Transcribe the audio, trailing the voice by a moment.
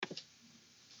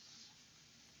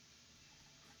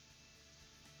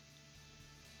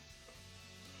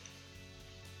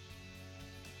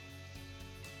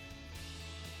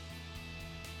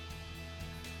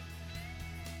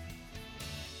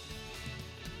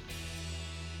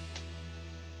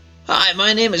Hi,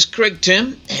 my name is Craig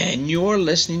Tim, and you're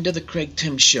listening to The Craig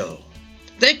Tim Show.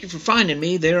 Thank you for finding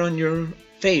me there on your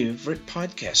favorite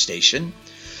podcast station.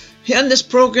 In this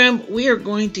program, we are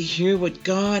going to hear what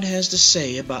God has to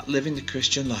say about living the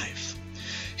Christian life.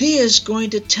 He is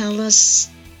going to tell us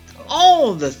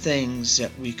all the things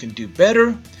that we can do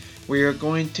better. We are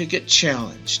going to get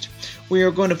challenged. We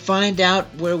are going to find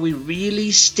out where we really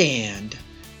stand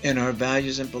in our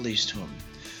values and beliefs to Him.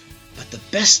 But the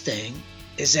best thing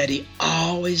is that He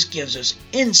always gives us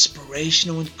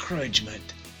inspirational encouragement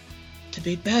to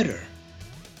be better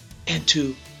and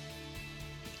to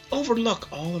overlook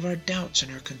all of our doubts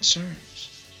and our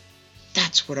concerns.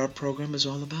 That's what our program is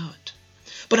all about.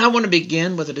 But I want to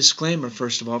begin with a disclaimer,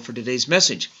 first of all, for today's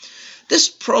message. This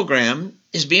program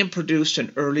is being produced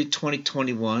in early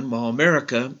 2021 while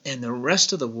America and the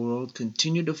rest of the world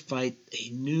continue to fight a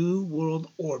new world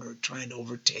order trying to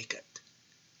overtake it.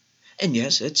 And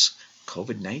yes, it's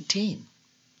COVID-19.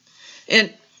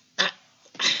 And I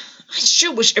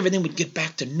sure wish everything would get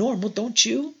back to normal, don't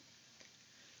you?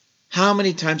 How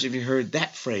many times have you heard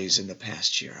that phrase in the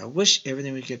past year? I wish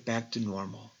everything would get back to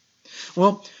normal.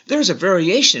 Well, there's a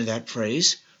variation of that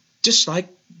phrase, just like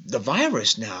the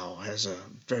virus now has a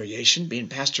variation being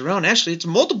passed around. Actually, it's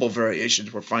multiple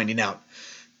variations we're finding out.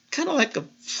 Kind of like a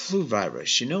flu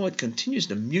virus. It continues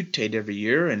to mutate every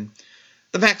year, and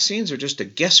the vaccines are just a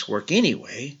guesswork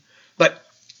anyway. But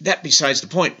that besides the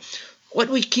point. What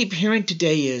we keep hearing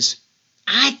today is,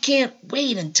 I can't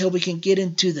wait until we can get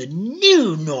into the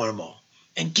new normal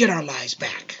and get our lives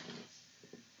back.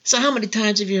 So how many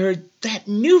times have you heard that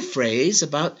new phrase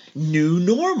about new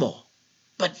normal?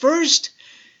 But first,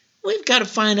 we've got to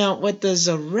find out what does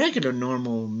a regular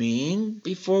normal mean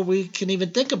before we can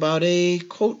even think about a,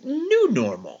 quote, new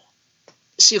normal.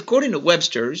 See, according to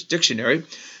Webster's dictionary,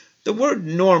 the word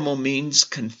normal means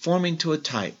conforming to a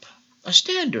type, a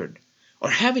standard, or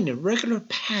having a regular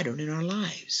pattern in our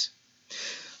lives.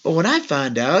 But what I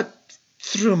found out,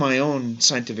 through my own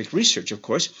scientific research, of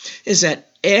course, is that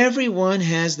everyone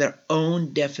has their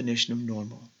own definition of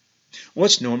normal.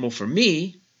 What's normal for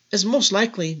me is most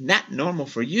likely not normal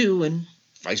for you, and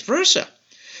vice versa.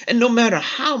 And no matter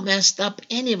how messed up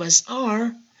any of us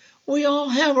are, we all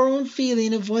have our own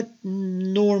feeling of what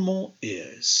normal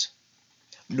is.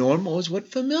 Normal is what's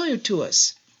familiar to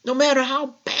us. No matter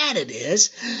how bad it is,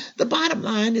 the bottom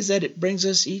line is that it brings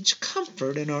us each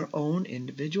comfort in our own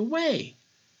individual way.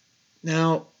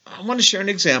 Now, I want to share an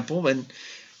example, and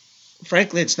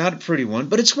frankly, it's not a pretty one,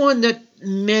 but it's one that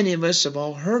many of us have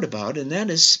all heard about, and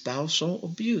that is spousal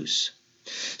abuse.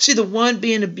 See, the one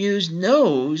being abused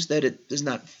knows that it does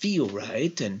not feel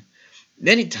right, and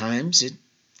many times it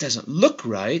doesn't look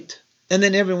right, and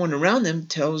then everyone around them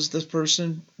tells the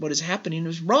person what is happening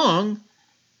is wrong,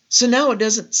 so now it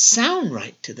doesn't sound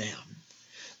right to them.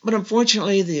 But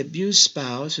unfortunately, the abused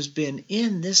spouse has been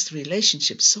in this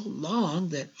relationship so long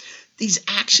that these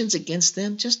actions against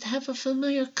them just have a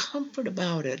familiar comfort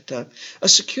about it, a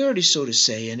security, so to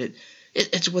say, and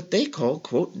it's what they call,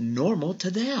 quote, normal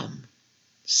to them,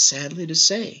 sadly to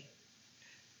say.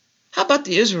 How about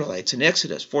the Israelites in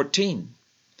Exodus 14,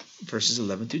 verses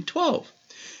 11 through 12?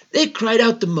 They cried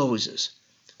out to Moses,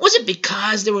 "Was it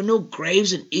because there were no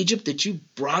graves in Egypt that you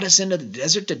brought us into the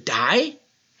desert to die?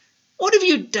 What have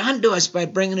you done to us by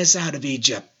bringing us out of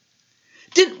Egypt?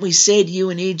 Didn't we say to you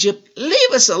in Egypt,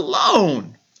 'Leave us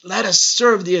alone. Let us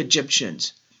serve the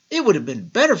Egyptians'? It would have been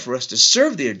better for us to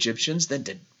serve the Egyptians than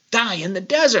to die in the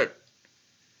desert."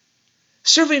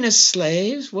 Serving as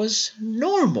slaves was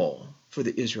normal for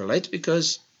the Israelites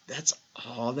because that's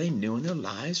all they knew in their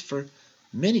lives for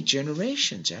many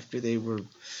generations after they were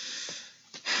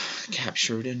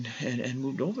captured and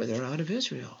moved over there out of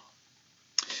Israel.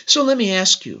 So let me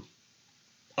ask you,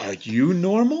 are you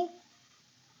normal?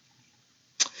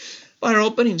 By our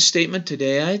opening statement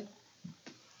today, I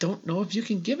don't know if you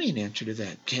can give me an answer to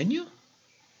that. Can you?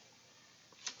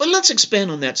 But let's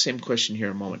expand on that same question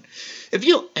here a moment. If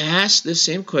you ask the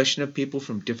same question of people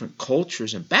from different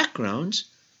cultures and backgrounds,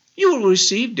 you will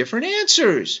receive different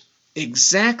answers.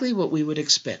 Exactly what we would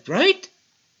expect, right?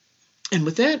 And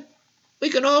with that, we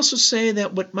can also say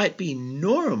that what might be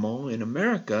normal in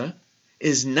America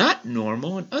is not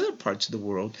normal in other parts of the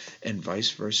world, and vice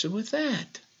versa with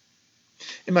that.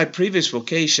 In my previous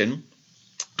vocation,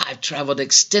 I've traveled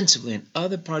extensively in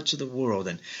other parts of the world,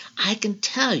 and I can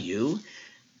tell you,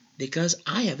 because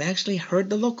I have actually heard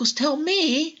the locals tell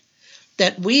me,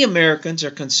 that we Americans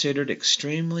are considered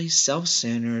extremely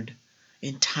self-centered,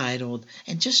 entitled,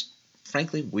 and just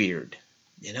frankly weird,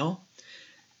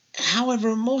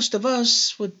 However, most of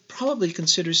us would probably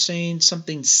consider saying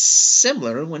something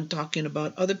similar when talking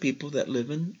about other people that live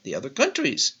in the other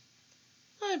countries.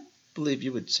 believe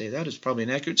you would say that is probably an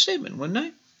accurate statement, wouldn't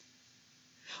I?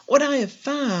 What I have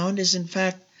found is, in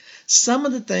fact, some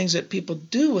of the things that people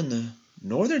do in the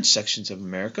northern sections of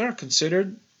America are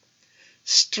considered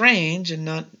strange and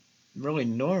not really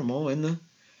normal in the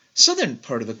southern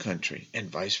part of the country, and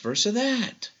vice versa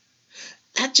that.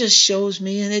 That just shows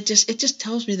me, and it just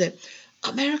tells me that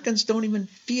Americans don't even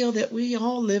feel that we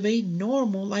all live a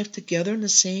normal life together in the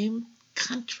same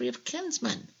country of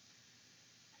kinsmen.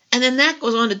 And then that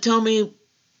goes on to tell me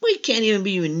we can't even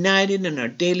be united in our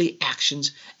daily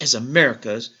actions as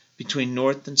Americas between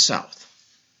North and South.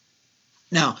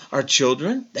 Now, our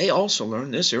children, they also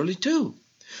learn this early too.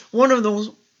 One of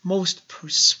those most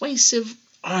persuasive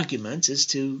arguments is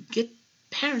to get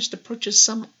parents to purchase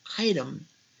some item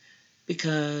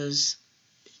because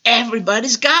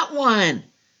everybody's got one.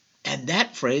 And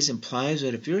that phrase implies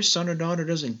that if your son or daughter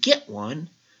doesn't get one,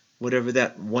 whatever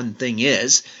that one thing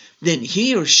is, then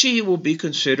he or she will be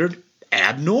considered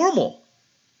abnormal.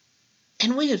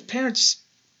 And we as parents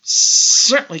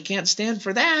certainly can't stand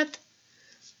for that.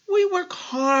 We work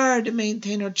hard to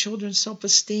maintain our children's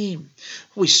self-esteem.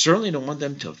 We certainly don't want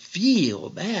them to feel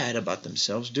bad about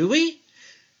themselves, do we?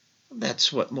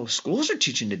 That's what most schools are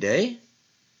teaching today.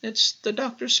 It's the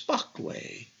Dr. Spock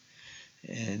way.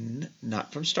 And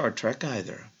not from Star Trek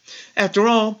either. After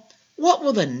all, what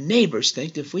will the neighbors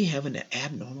think if we have an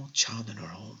abnormal child in our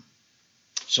home?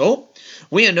 So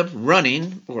we end up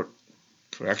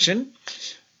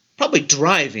probably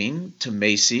driving to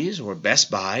Macy's or Best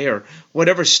Buy or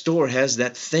whatever store has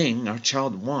that thing our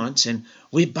child wants, and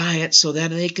we buy it so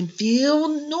that they can feel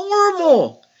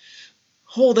normal.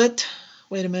 Hold it.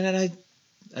 Wait a minute.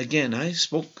 I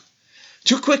spoke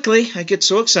too quickly. I get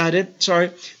so excited.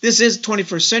 Sorry. This is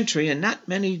 21st century, and not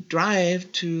many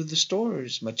drive to the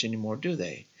stores much anymore, do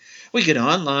they? We get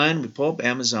online, we pull up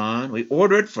Amazon, we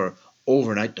order it for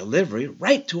overnight delivery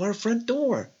right to our front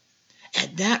door.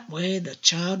 And that way the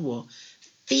child will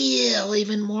feel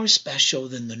even more special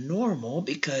than the normal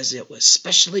because it was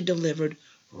specially delivered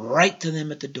right to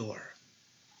them at the door.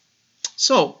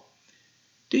 So,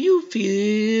 do you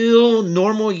feel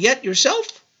normal yet yourself?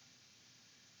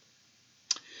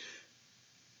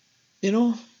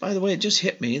 By the way, it just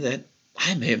hit me that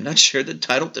I may have not shared the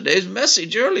title of today's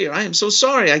message earlier. I am so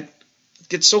sorry. I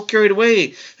get so carried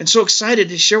away and so excited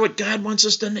to share what God wants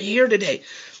us to hear today.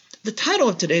 The title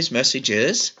of today's message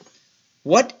is,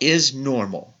 What is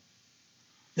Normal?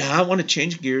 Now, I want to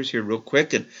change gears here real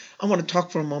quick, and I want to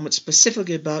talk for a moment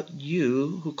specifically about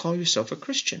you who call yourself a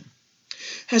Christian.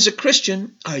 As a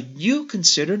Christian, are you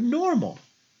considered normal?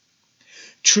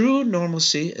 True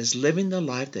normalcy is living the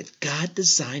life that God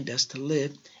designed us to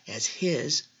live as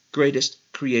His greatest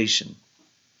creation.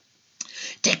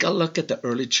 Take a look at the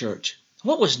early church.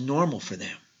 What was normal for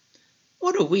them?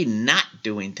 What are we not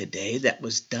doing today that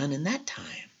was done in that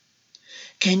time?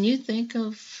 Can you think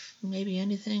of maybe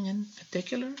anything in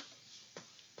particular?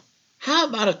 How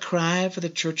about a cry for the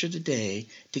church of today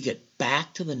to get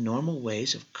back to the normal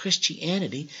ways of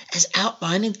Christianity as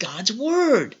outlined in God's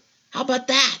Word? How about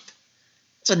that?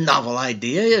 It's a novel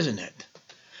idea, isn't it?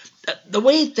 The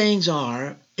way things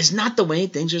are is not the way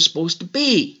things are supposed to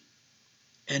be.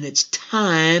 And it's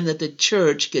time that the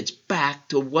church gets back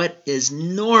to what is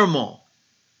normal.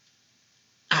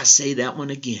 I say that one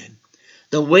again.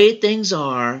 The way things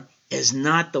are is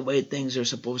not the way things are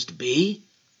supposed to be.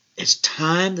 It's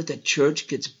time that the church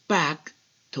gets back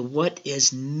to what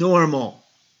is normal.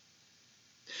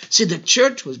 See, the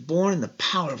church was born in the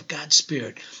power of God's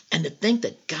Spirit, and to think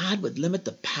that God would limit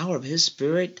the power of His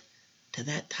Spirit to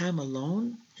that time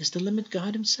alone is to limit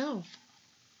God Himself.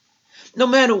 No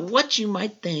matter what you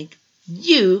might think,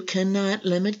 you cannot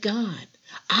limit God.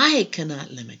 I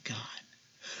cannot limit God.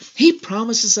 He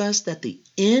promises us that the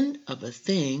end of a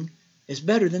thing is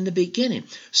better than the beginning.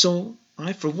 So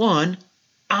I, for one,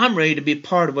 I'm ready to be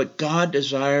part of what God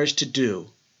desires to do.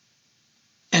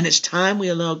 And it's time we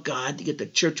allow God to get the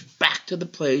church back to the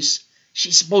place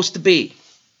she's supposed to be.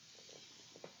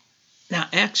 Now,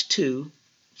 Acts 2,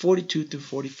 42 through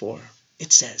 44,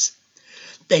 it says,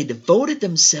 They devoted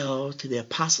themselves to the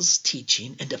apostles'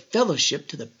 teaching and to fellowship,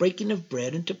 to the breaking of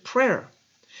bread and to prayer.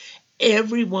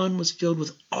 Everyone was filled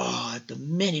with awe at the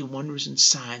many wonders and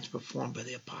signs performed by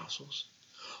the apostles.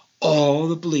 All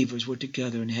the believers were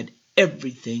together and had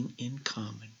everything in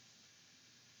common.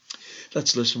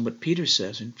 Let's listen to what Peter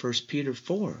says in 1 Peter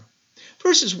 4,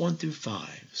 verses 1 through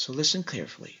 5. So listen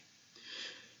carefully.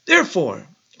 Therefore,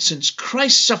 since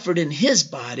Christ suffered in His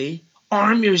body,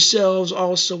 arm yourselves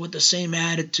also with the same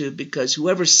attitude, because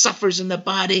whoever suffers in the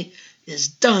body is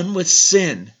done with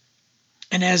sin.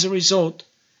 And as a result,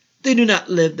 They do not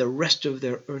live the rest of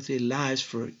their earthly lives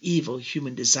for evil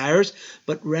human desires,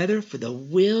 but rather for the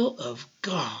will of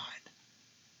God.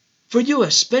 For you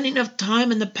have spent enough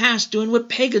time in the past doing what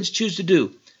pagans choose to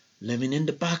do, living in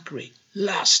debauchery,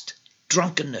 lust,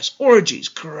 drunkenness, orgies,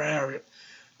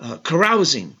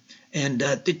 carousing, and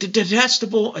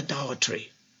detestable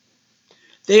idolatry.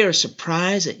 They are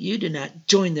surprised that you do not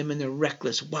join them in their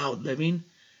reckless, wild living,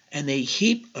 and they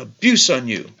heap abuse on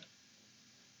you.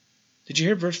 Did you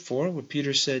hear verse 4 where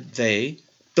Peter said, they,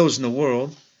 those in the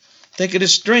world, think it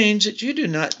is strange that you do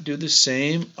not do the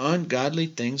same ungodly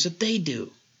things that they do?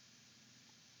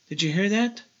 Did you hear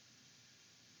that?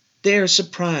 They are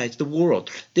surprised, the world.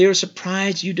 They are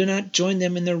surprised you do not join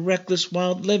them in their reckless,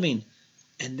 wild living,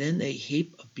 and then they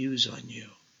heap abuse on you.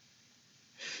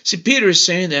 See, Peter is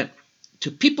saying that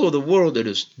to people of the world it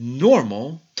is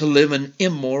normal to live an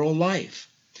immoral life.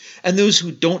 And those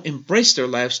who don't embrace their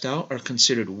lifestyle are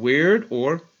considered weird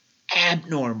or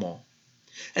abnormal.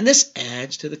 And this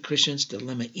adds to the Christian's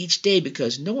dilemma each day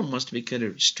because no one wants to be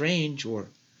considered strange or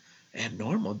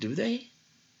abnormal, do they?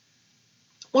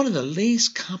 One of the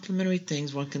least complimentary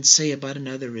things one can say about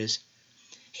another is,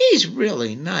 he's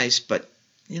really nice, but,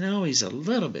 he's a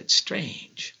little bit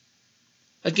strange.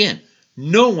 Again,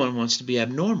 no one wants to be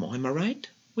abnormal, am I right?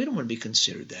 We don't want to be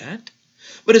considered that.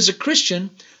 But as a Christian,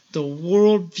 the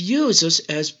world views us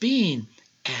as being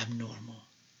abnormal.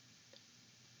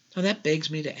 Now that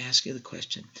begs me to ask you the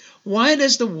question, why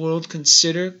does the world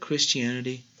consider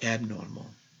Christianity abnormal?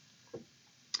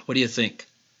 What do you think?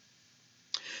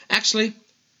 Actually,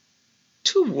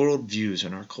 two worldviews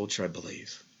in our culture, I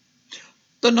believe.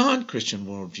 The non-Christian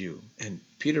worldview, and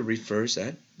Peter refers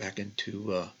that back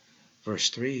into verse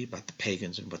 3 about the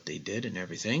pagans and what they did and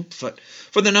everything. But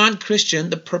for the non-Christian,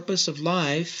 the purpose of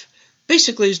life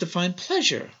basically is to find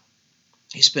pleasure.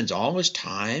 He spends all his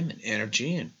time and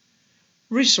energy and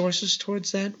resources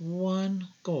towards that one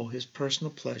goal, his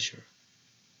personal pleasure.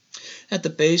 At the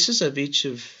basis of each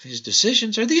of his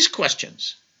decisions are these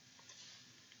questions.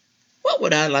 What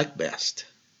would I like best?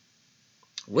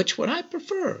 Which would I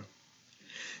prefer?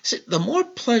 See, the more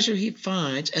pleasure he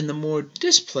finds and the more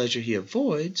displeasure he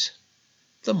avoids,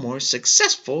 the more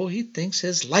successful he thinks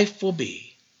his life will be.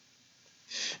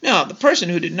 Now, the person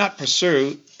who did not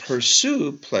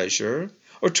pursue pleasure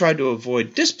or try to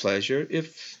avoid displeasure,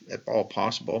 if at all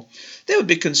possible, they would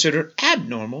be considered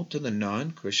abnormal to the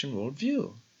non-Christian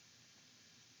worldview.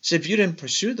 So if you didn't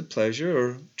pursue the pleasure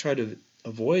or try to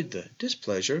avoid the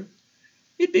displeasure,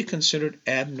 you'd be considered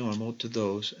abnormal to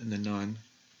those in the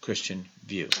non-Christian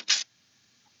view.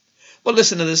 Well,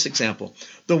 listen to this example.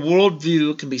 The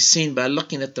worldview can be seen by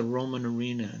looking at the Roman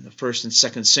arena in the 1st and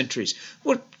 2nd centuries,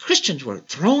 where Christians were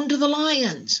thrown to the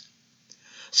lions.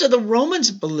 So the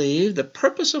Romans believed the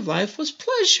purpose of life was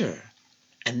pleasure,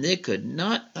 and they could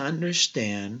not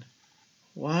understand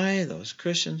why those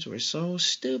Christians were so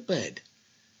stupid.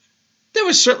 There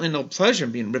was certainly no pleasure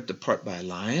in being ripped apart by a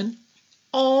lion.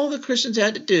 All the Christians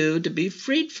had to do to be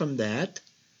freed from that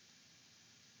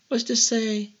was to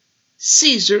say,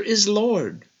 Caesar is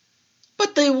Lord.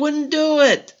 But they wouldn't do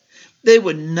it. They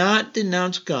would not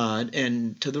denounce God,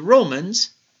 and to the Romans,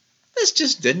 this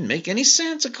just didn't make any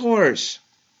sense, of course.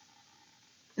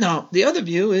 Now, the other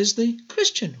view is the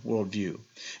Christian worldview,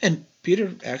 and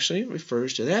Peter actually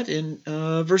refers to that in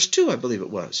verse 2, I believe it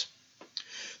was.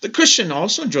 The Christian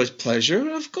also enjoys pleasure.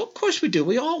 Of course we do.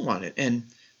 We all want it, and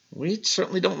we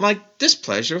certainly don't like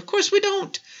displeasure. Of course we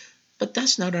don't. But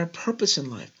that's not our purpose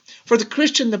in life. For the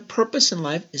Christian, the purpose in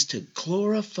life is to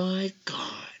glorify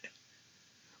God.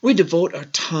 We devote our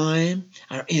time,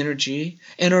 our energy,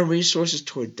 and our resources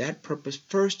toward that purpose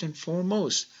first and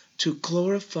foremost, to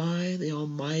glorify the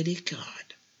Almighty God.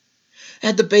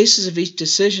 At the basis of each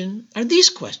decision are these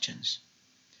questions.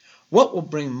 What will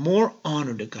bring more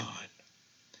honor to God?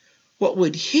 What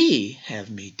would He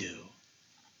have me do?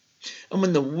 And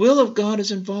when the will of God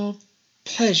is involved,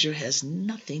 pleasure has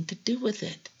nothing to do with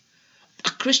it. A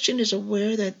Christian is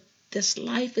aware that this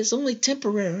life is only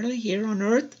temporarily here on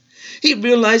earth. He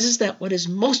realizes that what is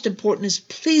most important is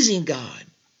pleasing God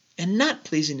and not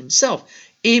pleasing himself,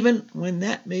 even when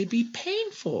that may be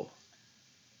painful.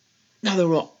 Now, there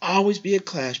will always be a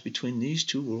clash between these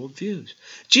two worldviews.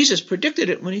 Jesus predicted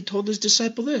it when he told his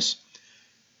disciple this.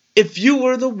 If you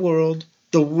were the world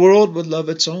would love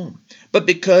its own. But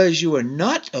because you are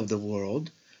not of the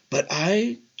world, but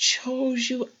I chose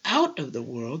you out of the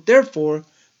world, therefore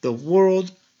the world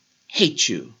hates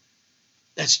you.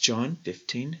 That's John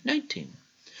 15:19.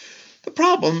 The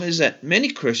problem is that many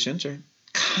Christians are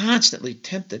constantly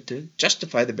tempted to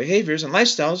justify their behaviors and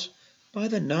lifestyles by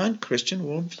the non-Christian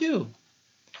worldview.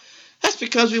 That's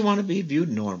because we want to be viewed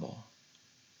normal.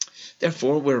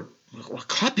 Therefore, we're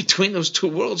caught between those two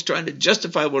worlds trying to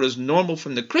justify what is normal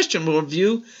from the Christian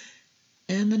worldview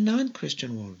and the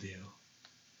non-Christian worldview.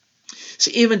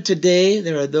 See, even today,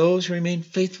 there are those who remain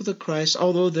faithful to Christ,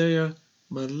 although they are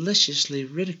maliciously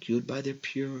ridiculed by their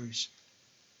peers.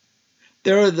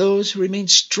 There are those who remain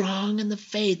strong in the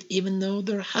faith, even though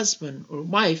their husband or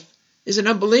wife is an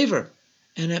unbeliever,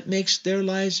 and it makes their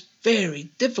lives very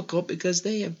difficult because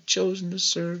they have chosen to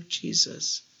serve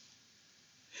Jesus.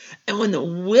 And when the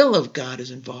will of God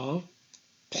is involved,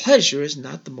 pleasure is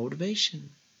not the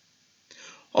motivation.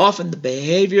 Often the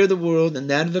behavior of the world and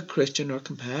that of the Christian are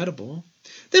compatible.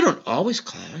 They don't always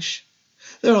clash.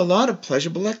 There are a lot of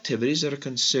pleasurable activities that are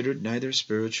considered neither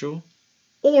spiritual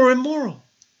or immoral.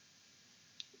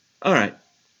 All right,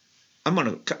 I'm going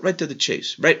to cut right to the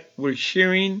chase. Right, we're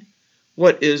hearing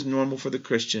what is normal for the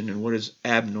Christian and what is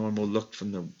abnormal looked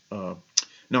from the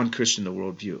non-Christian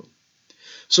worldview.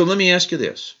 So let me ask you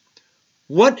this.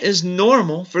 What is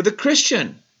normal for the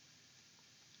Christian?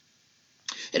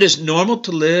 It is normal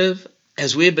to live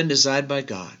as we have been designed by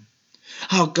God.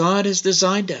 How God has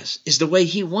designed us is the way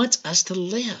He wants us to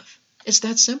live. It's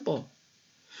that simple.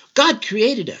 God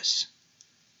created us.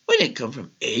 We didn't come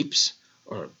from apes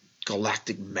or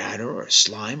galactic matter or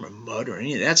slime or mud or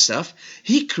any of that stuff.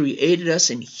 He created us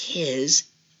in His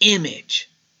image.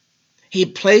 He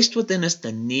placed within us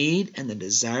the need and the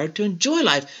desire to enjoy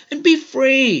life and be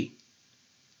free.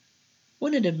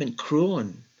 Wouldn't it have been cruel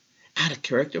and out of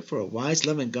character for a wise,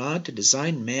 loving God to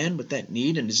design man with that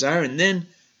need and desire and then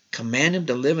command him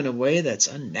to live in a way that's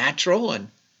unnatural and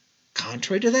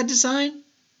contrary to that design?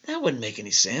 That wouldn't make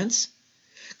any sense.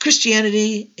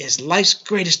 Christianity is life's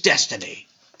greatest destiny,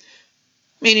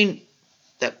 meaning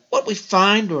that what we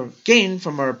find or gain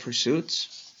from our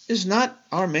pursuits is not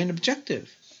our main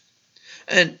objective.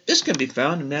 And this can be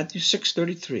found in Matthew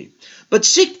 6:33. But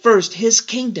seek first His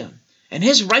kingdom and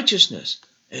His righteousness,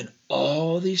 and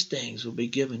all these things will be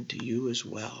given to you as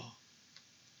well.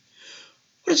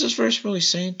 What is this verse really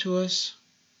saying to us?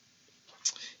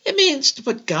 It means to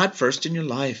put God first in your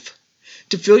life,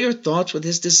 to fill your thoughts with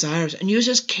His desires, and use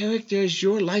His character as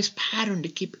your life's pattern to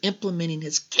keep implementing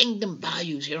His kingdom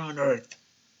values here on earth.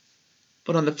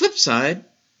 But on the flip side,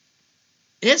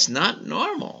 it's not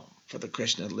normal for the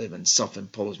Christian to live in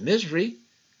self-imposed misery.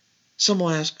 Some will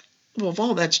ask, well, if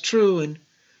all that's true and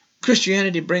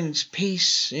Christianity brings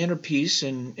peace, inner peace,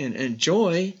 and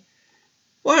joy,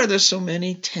 why are there so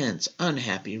many tense,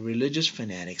 unhappy religious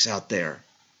fanatics out there?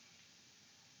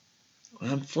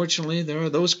 Well, unfortunately, there are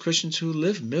those Christians who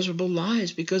live miserable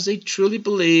lives because they truly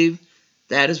believe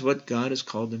that is what God has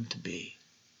called them to be.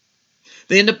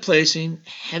 They end up placing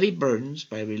heavy burdens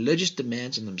by religious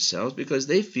demands on themselves because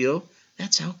they feel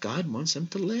that's how God wants them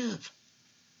to live.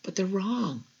 But they're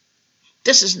wrong.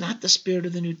 This is not the spirit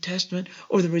of the New Testament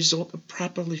or the result of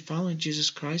properly following Jesus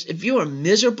Christ. If you are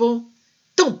miserable,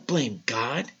 don't blame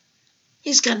God.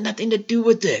 He's got nothing to do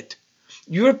with it.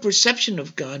 Your perception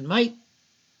of God might,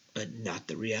 but not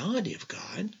the reality of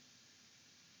God.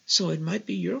 So it might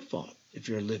be your fault if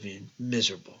you're living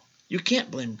miserable. You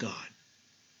can't blame God.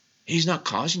 He's not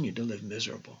causing you to live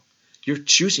miserable. You're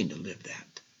choosing to live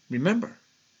that. Remember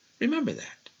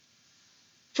that.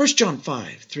 1 John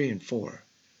 5:3-4.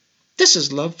 This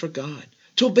is love for God,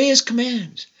 to obey His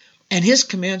commands. And His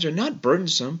commands are not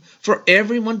burdensome, for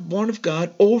everyone born of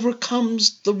God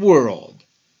overcomes the world.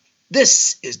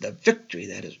 This is the victory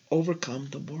that has overcome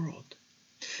the world.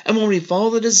 And when we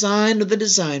follow the design of the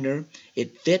designer,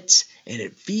 it fits and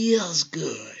it feels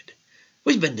good.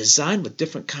 We've been designed with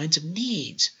different kinds of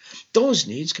needs. Those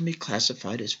needs can be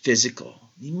classified as physical,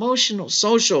 emotional,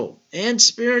 social, and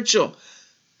spiritual.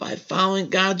 By following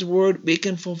God's word, we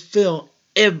can fulfill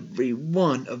every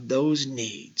one of those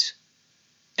needs.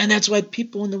 And that's why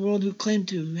people in the world who claim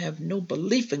to have no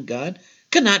belief in God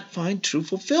cannot find true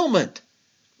fulfillment.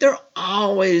 They're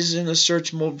always in a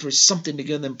search mode for something to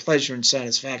give them pleasure and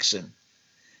satisfaction.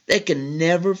 They can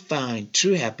never find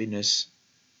true happiness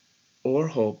or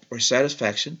hope or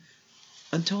satisfaction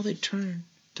until they turn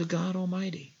to God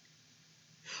Almighty.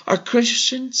 Are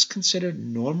Christians considered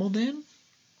normal then?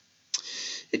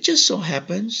 It just so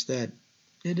happens that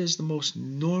it is the most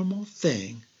normal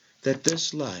thing that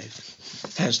this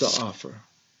life has to offer.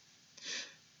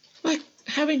 Like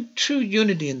having true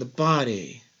unity in the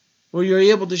body, where you're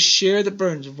able to share the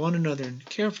burdens of one another and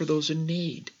care for those in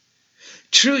need.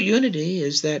 True unity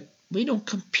is that we don't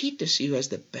compete to see who has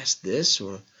the best this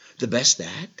or the best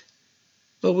that,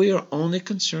 but we are only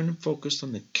concerned and focused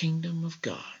on the kingdom of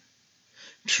God.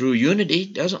 True unity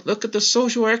doesn't look at the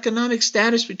social or economic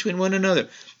status between one another.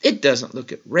 It doesn't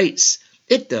look at race.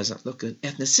 It doesn't look at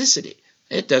ethnicity.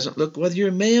 It doesn't look whether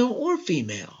you're male or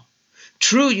female.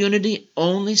 True unity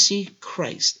only sees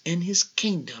Christ and his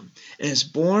kingdom and is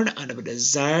born out of a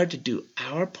desire to do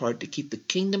our part to keep the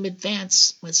kingdom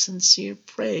advanced with sincere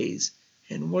praise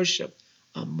and worship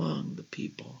among the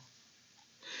people.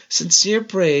 Sincere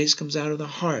praise comes out of the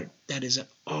heart that is in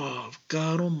awe of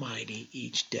God Almighty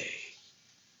each day.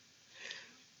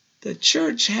 The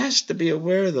church has to be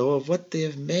aware, though, of what they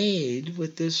have made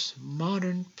with this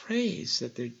modern praise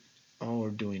that they all are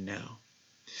doing now.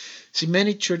 See,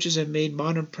 many churches have made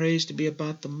modern praise to be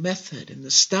about the method and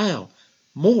the style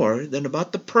more than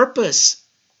about the purpose.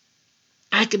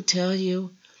 I can tell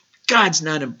you, God's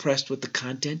not impressed with the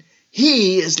content.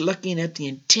 He is looking at the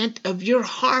intent of your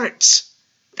hearts.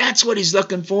 That's what he's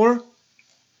looking for.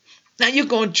 Now, you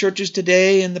go in churches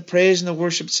today, and the praise and the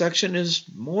worship section is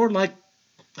more like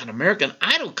an American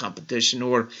Idol competition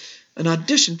or an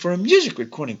audition for a music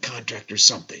recording contract or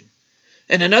something.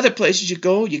 And in other places you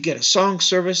go, you get a song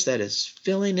service that is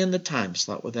filling in the time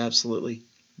slot with absolutely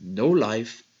no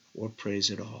life or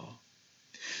praise at all.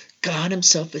 God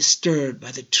himself is stirred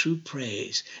by the true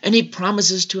praise, and he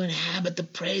promises to inhabit the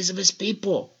praise of his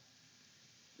people.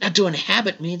 Now, to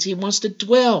inhabit means he wants to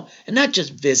dwell and not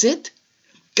just visit.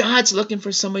 God's looking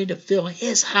for somebody to fill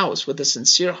his house with a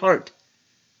sincere heart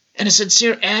and a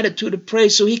sincere attitude of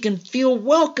praise so he can feel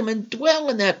welcome and dwell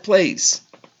in that place.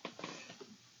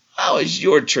 How is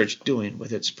your church doing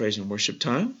with its praise and worship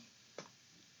time?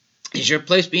 Is your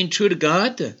place being true to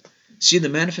God to see the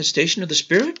manifestation of the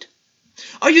Spirit?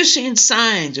 Are you seeing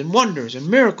signs and wonders and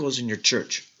miracles in your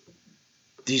church?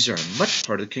 These are much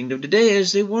part of the kingdom today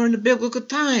as they were in the biblical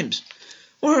times.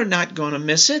 We're not going to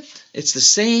miss it. It's the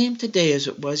same today as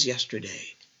it was yesterday.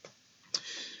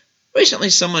 Recently,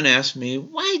 someone asked me,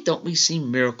 why don't we see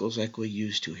miracles like we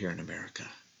used to here in America?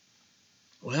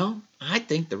 Well, I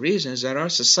think the reason is that our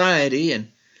society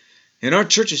and in our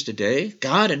churches today,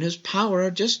 God and his power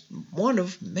are just one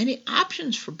of many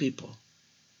options for people.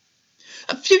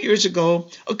 A few years ago,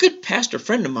 a good pastor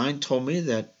friend of mine told me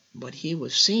that what he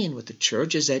was seeing with the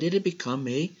church is that it had become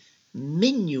a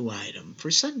menu item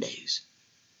for Sundays.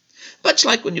 Much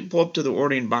like when you pull up to the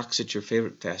ordering box at your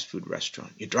favorite fast food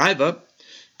restaurant. You drive up,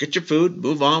 get your food,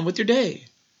 move on with your day.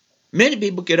 Many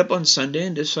people get up on Sunday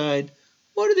and decide,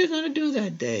 what are they going to do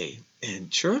that day?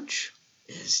 And church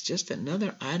is just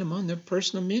another item on their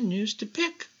personal menus to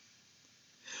pick.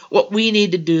 What we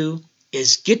need to do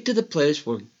is get to the place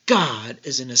where God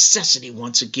is a necessity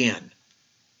once again.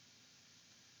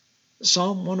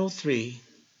 Psalm 103,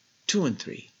 2 and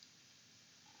 3.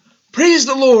 Praise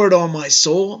the Lord, all my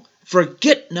soul.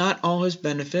 Forget not all his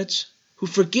benefits, who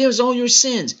forgives all your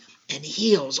sins and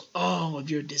heals all of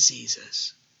your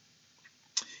diseases.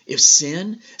 If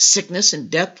sin, sickness, and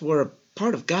death were a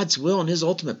part of God's will and his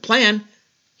ultimate plan,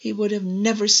 he would have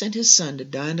never sent his son to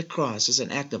die on the cross as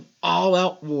an act of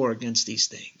all-out war against these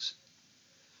things.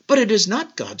 But it is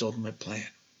not God's ultimate plan.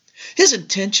 His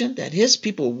intention that his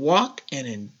people walk and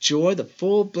enjoy the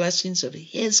full blessings of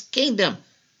his kingdom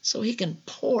so he can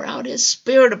pour out his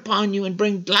Spirit upon you and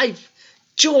bring life,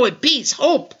 joy, peace,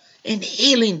 hope, and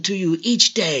healing to you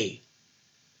each day.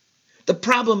 The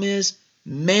problem is,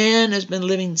 man has been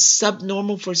living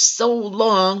subnormal for so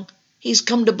long, he's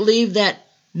come to believe that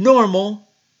normal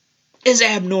is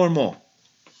abnormal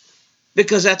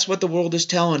because that's what the world is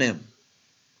telling him.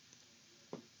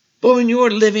 But when you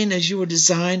are living as you were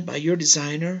designed by your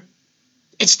designer,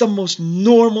 it's the most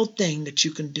normal thing that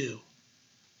you can do.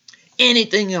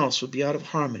 Anything else would be out of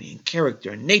harmony and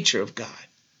character and nature of God.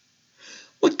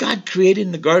 What God created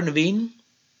in the Garden of Eden,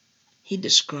 he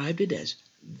described it as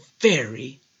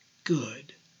very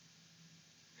good.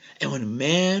 And when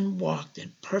man walked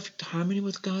in perfect harmony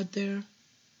with God there,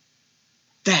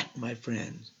 that, my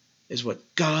friends, is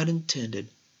what God intended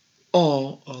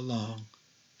all along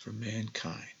for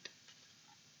mankind.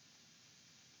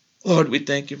 Lord, we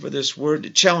thank you for this word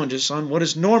to challenge us on what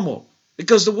is normal,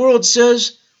 because the world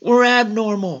says we're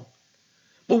abnormal.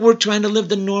 But we're trying to live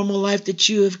the normal life that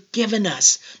you have given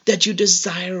us, that you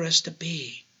desire us to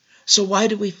be. So why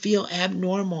do we feel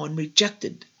abnormal and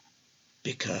rejected?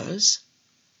 Because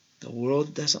the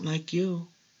world doesn't like you.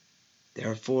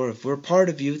 Therefore, if we're part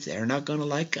of you, they're not going to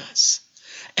like us.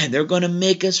 And they're going to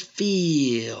make us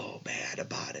feel bad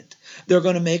about it. They're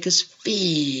going to make us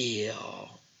feel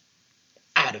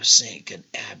out of sync and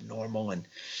abnormal and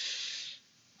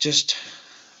just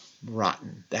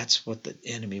rotten. That's what the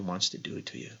enemy wants to do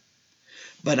to you.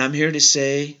 But I'm here to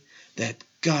say that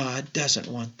God doesn't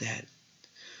want that.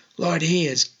 Lord, he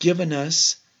has given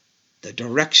us the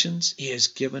directions. He has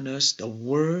given us the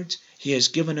words. He has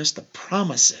given us the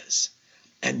promises.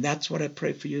 And that's what I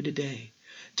pray for you today.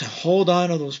 to hold on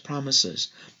to those promises,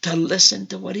 to listen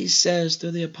to what he says through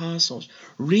the apostles.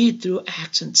 Read through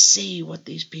Acts and see what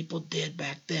these people did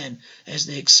back then as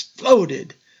they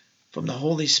exploded from the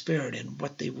Holy Spirit and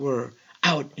what they were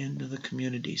out into the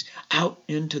communities, out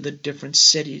into the different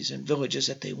cities and villages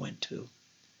that they went to.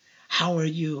 How are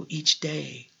you each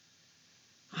day?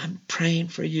 I'm praying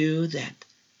for you that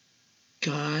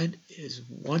God is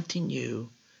wanting you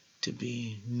to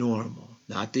be normal.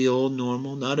 Not the old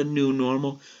normal, not a new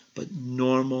normal, but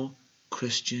normal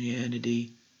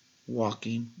Christianity,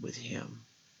 walking with him.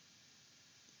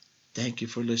 Thank you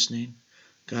for listening.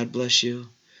 God bless you.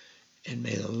 And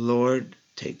may the Lord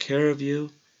take care of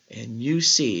you and you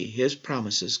see his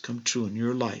promises come true in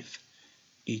your life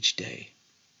each day.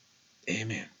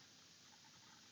 Amen.